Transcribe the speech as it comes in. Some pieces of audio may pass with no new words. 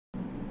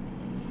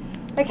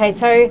Okay,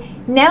 so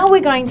now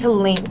we're going to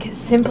link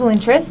simple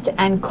interest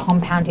and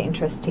compound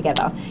interest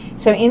together.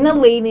 So in the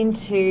lead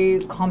into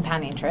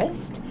compound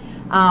interest,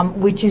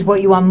 which is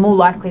what you are more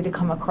likely to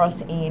come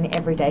across in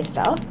everyday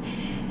stuff,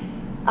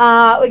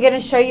 we're going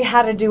to show you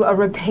how to do a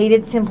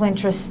repeated simple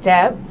interest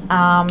step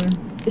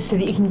so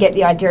that you can get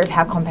the idea of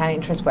how compound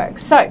interest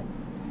works. So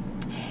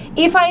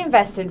if I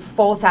invested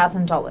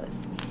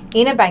 $4,000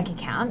 in a bank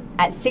account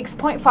at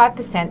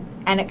 6.5%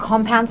 and it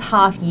compounds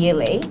half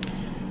yearly,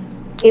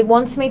 it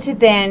wants me to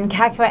then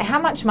calculate how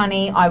much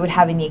money I would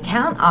have in the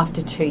account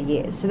after 2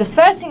 years. So the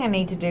first thing I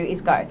need to do is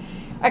go,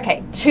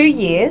 okay, 2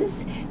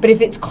 years, but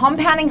if it's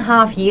compounding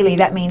half yearly,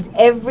 that means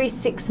every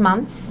 6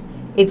 months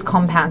it's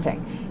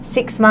compounding.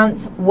 6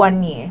 months,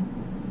 1 year,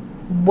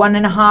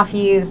 1.5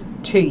 years,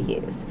 2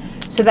 years.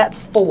 So that's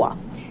 4.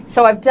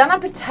 So I've done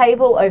up a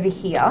table over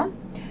here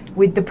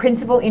with the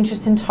principal,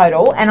 interest and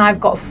total, and I've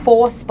got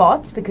 4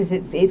 spots because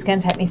it's going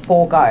to take me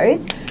 4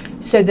 goes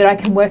so that I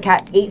can work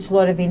out each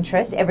lot of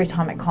interest every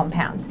time it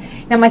compounds.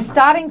 Now my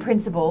starting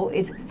principal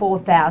is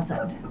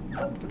 4,000,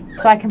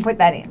 so I can put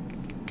that in.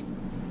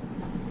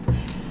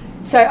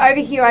 So over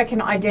here I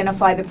can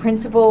identify the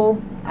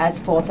principal as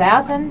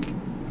 4,000,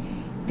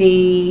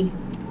 the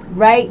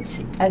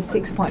rate as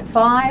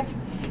 6.5,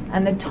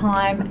 and the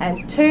time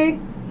as 2,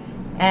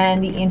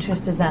 and the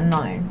interest is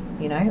unknown,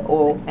 you know,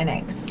 or an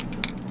X.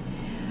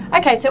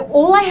 Okay, so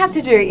all I have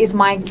to do is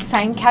my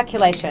same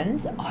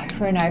calculations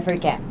over and over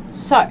again.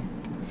 So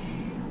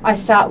I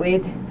start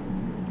with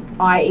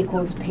I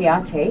equals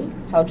PRT.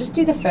 So I'll just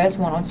do the first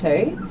 1 or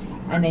 2,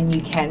 and then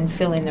you can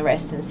fill in the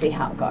rest and see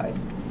how it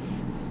goes.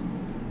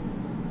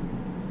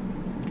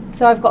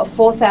 So I've got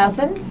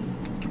 4,000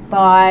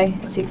 by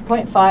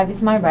 6.5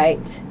 is my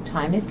rate,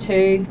 time is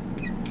 2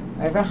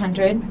 over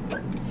 100.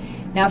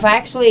 Now if I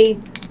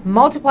actually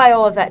multiply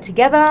all of that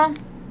together,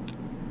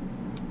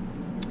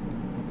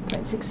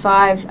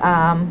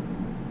 0.65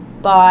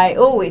 by,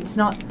 oh, it's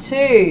not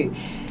 2.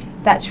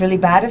 That's really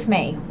bad of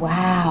me.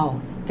 Wow.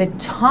 The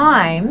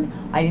time,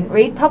 I didn't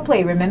read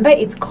properly. Remember,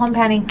 it's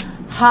compounding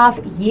half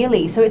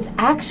yearly. So it's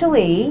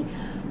actually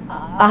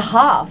a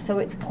half. So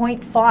it's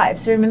 0.5.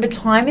 So remember,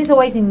 time is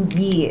always in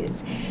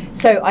years.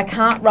 So I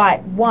can't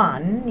write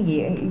 1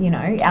 year, you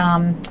know.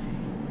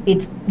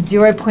 It's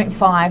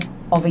 0.5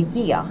 of a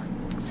year.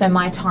 So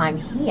my time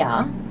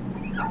here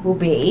will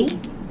be,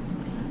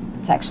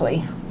 let's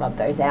actually rub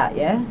those out,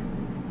 yeah?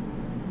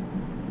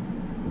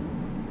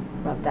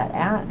 Rub that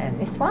out, and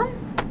this one.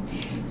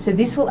 So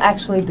this will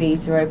actually be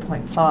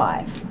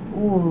 0.5.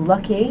 Ooh,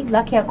 lucky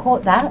I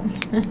caught that.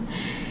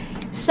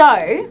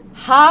 So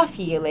half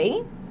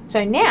yearly.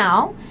 So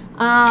now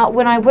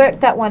when I work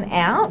that one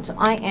out,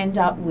 I end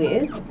up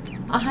with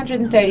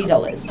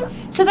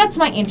 $130. So that's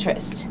my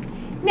interest.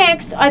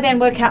 Next, I then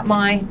work out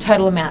my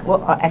total amount.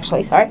 Well,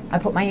 actually, sorry, I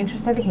put my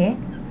interest over here,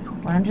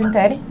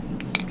 130.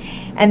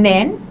 And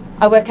then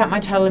I work out my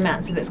total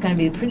amount. So that's going to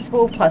be the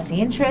principal plus the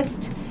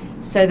interest.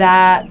 So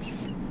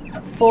that's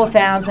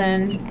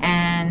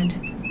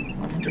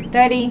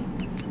 4,130,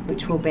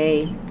 which will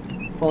be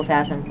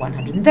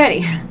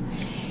 4,130.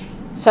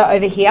 So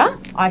over here,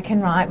 I can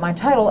write my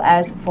total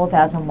as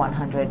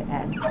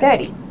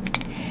 4,130.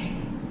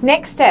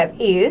 Next step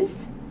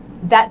is,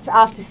 that's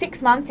after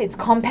 6 months, it's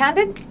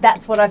compounded.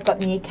 That's what I've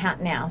got in the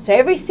account now. So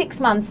every 6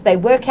 months, they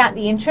work out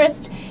the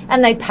interest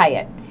and they pay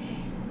it.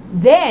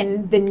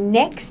 Then the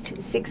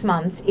next 6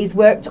 months is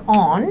worked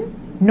on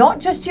not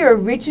just your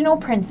original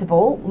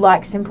principal,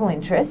 like simple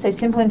interest. So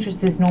simple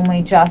interest is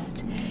normally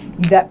just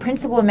that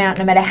principal amount,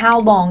 no matter how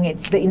long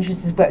the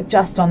interest is worked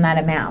just on that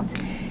amount.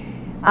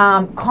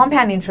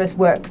 Compound interest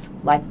works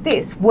like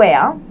this,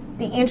 where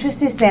the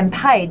interest is then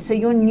paid. So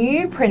your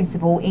new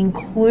principal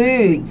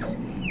includes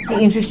the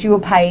interest you were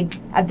paid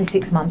at the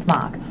 6 month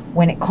mark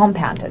when it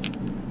compounded.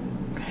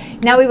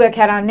 Now we work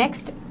out our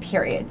next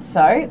period.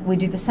 So we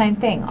do the same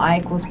thing. I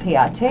equals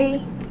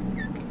PRT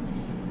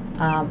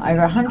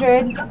over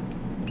 100,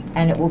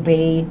 and it will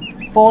be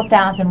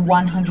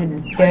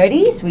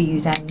 4,130. So we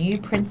use our new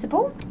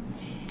principal.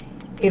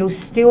 It'll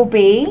still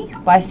be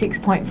by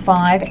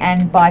 6.5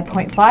 and by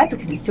 0.5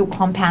 because it still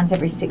compounds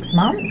every 6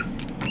 months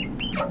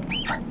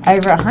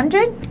over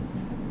 100.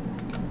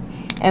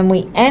 And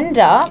we end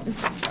up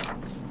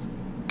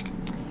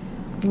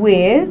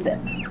with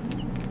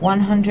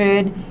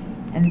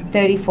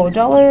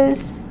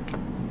 $134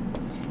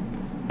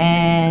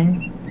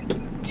 and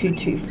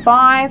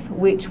 225,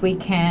 which we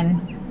can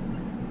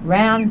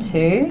round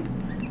to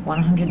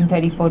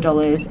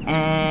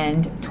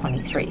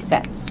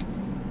 $134.23.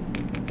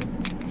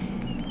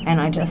 And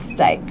I just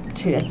state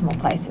 2 decimal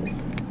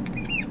places.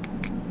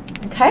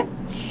 Okay?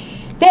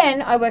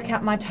 Then I work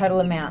out my total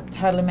amount.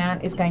 Total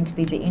amount is going to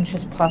be the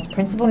interest plus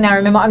principal. Now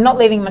remember, I'm not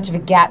leaving much of a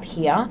gap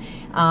here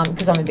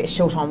because I'm a bit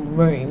short on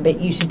room,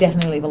 but you should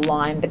definitely leave a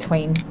line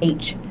between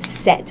each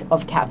set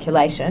of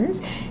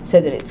calculations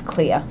so that it's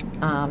clear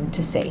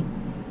to see.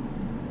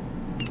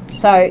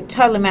 So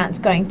total amount is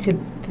going to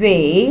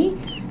be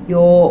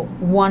your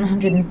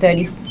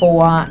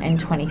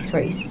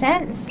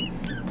 $134.23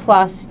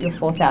 plus your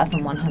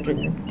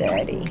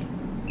 4,130.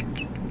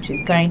 which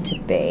is going to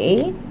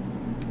be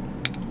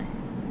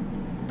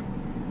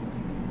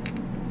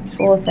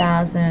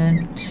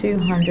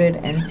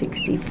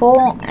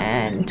 4,264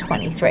 and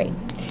 23.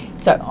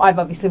 So I've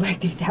obviously worked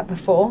this out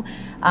before.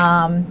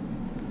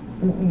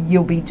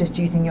 You'll be just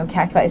using your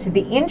calculator. So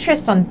the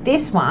interest on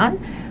this one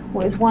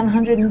was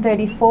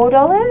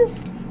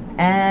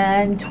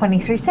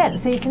 $134.23.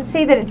 So you can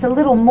see that it's a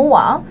little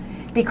more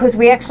because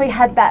we actually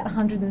had that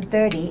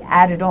 130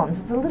 added on.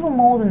 So it's a little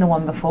more than the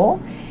one before.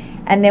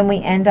 And then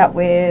we end up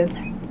with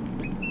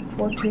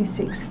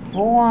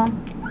 4,264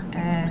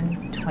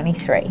 and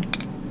 23.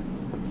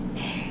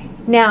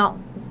 Now,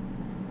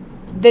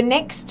 the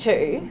next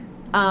two,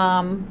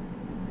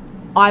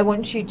 I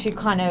want you to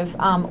kind of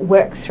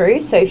work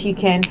through. So if you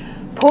can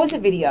pause the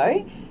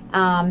video,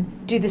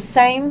 do the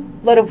same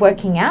lot of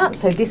working out.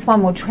 So this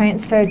one will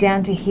transfer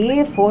down to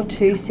here,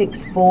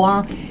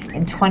 4,264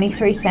 and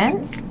 23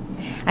 cents.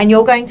 And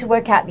you're going to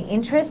work out the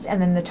interest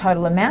and then the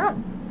total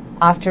amount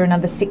after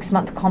another 6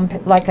 month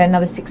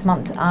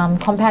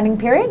compounding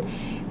period.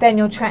 Then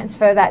you'll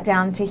transfer that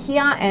down to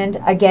here and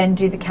again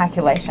do the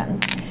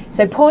calculations.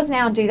 So pause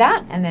now and do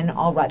that, and then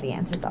I'll write the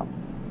answers up.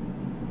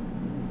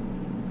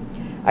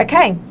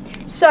 Okay,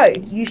 so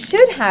you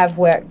should have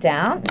worked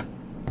out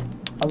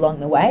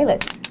along the way,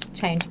 let's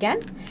change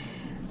again,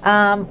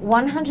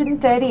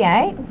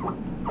 138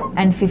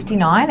 and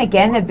 59,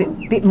 again a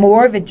bit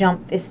more of a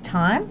jump this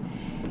time,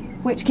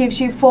 which gives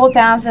you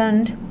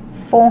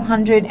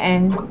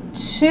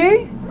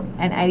 4,402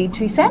 and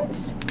 82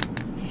 cents.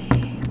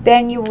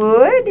 Then you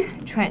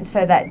would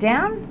transfer that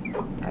down,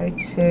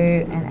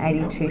 02 and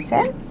 82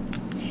 cents,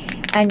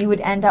 and you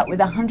would end up with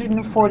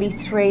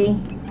 143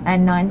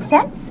 and 9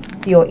 cents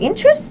for your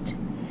interest,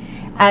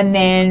 and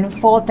then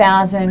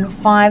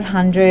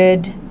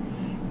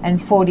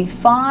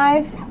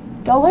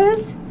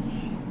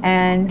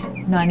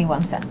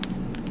 $4,545.91.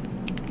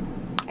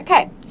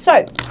 Okay,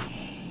 so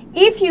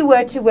if you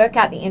were to work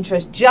out the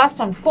interest just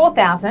on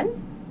 4,000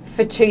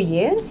 for 2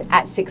 years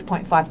at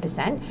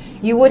 6.5%,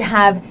 you would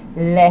have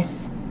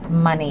less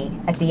money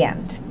at the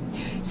end.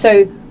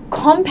 So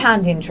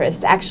compound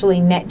interest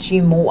actually nets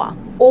you more,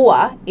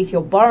 or if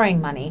you're borrowing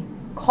money,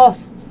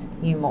 costs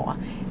you more.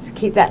 So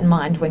keep that in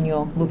mind when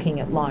you're looking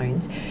at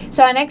loans.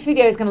 So our next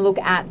video is going to look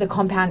at the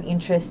compound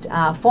interest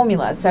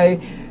formula. So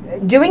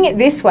doing it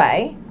this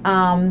way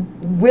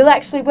will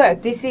actually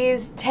work. This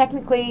is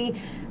technically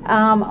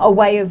a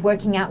way of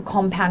working out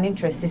compound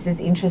interest. This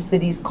is interest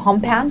that is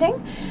compounding.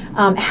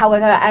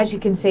 However, as you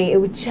can see, it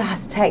would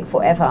just take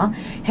forever.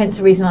 Hence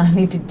the reason I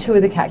only did 2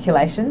 of the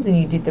calculations and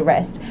you did the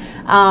rest.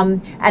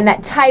 And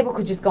that table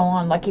could just go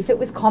on. Like if it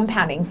was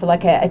compounding for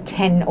like a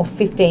 10 or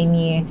 15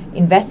 year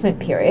investment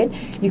period,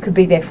 you could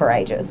be there for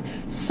ages.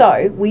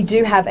 So we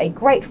do have a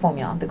great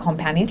formula, the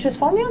compound interest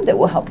formula, that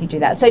will help you do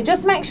that. So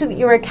just make sure that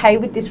you're okay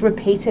with this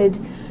repeated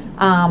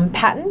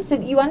pattern so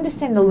that you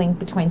understand the link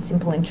between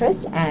simple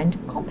interest and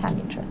compound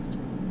interest.